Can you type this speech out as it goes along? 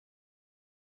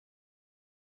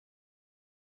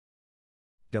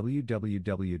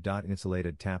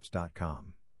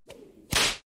www.insulatedtaps.com.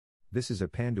 This is a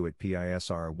Panduit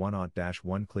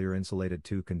PISR1-1 Clear Insulated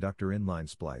 2 Conductor Inline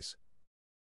Splice.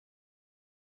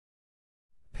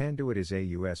 Panduit is a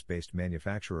US-based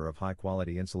manufacturer of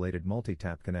high-quality insulated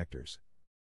multi-tap connectors.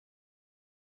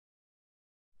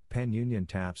 Pan Union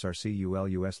taps are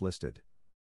CUL-US listed.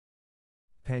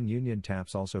 Pan Union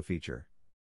taps also feature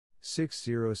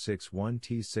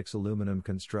 6061T6 aluminum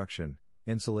construction,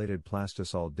 insulated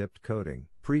plastisol dipped coating,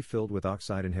 pre-filled with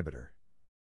oxide inhibitor.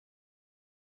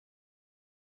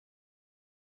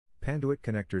 Panduit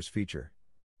connectors feature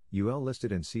UL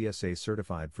listed and CSA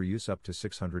certified for use up to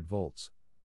 600 volts.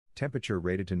 Temperature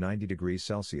rated to 90 degrees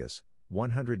Celsius,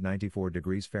 194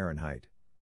 degrees Fahrenheit.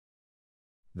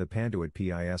 The Panduit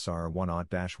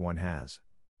PISR1-1 has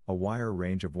a wire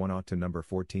range of 1/0 to number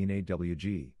 14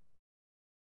 AWG.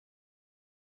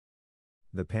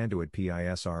 The Panduit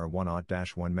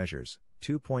PISR1-1 measures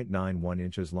 2.91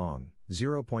 inches long,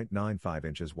 0.95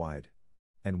 inches wide,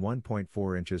 and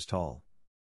 1.4 inches tall.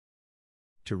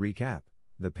 To recap,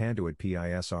 the Panduit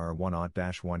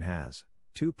PISR1-1 has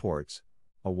 2 ports,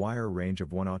 a wire range of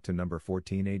 1/0 to number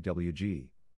 14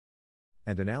 AWG,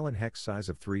 and an Allen hex size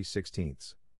of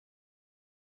 3/16.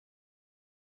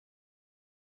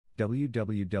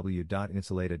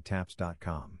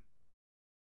 www.insulatedtaps.com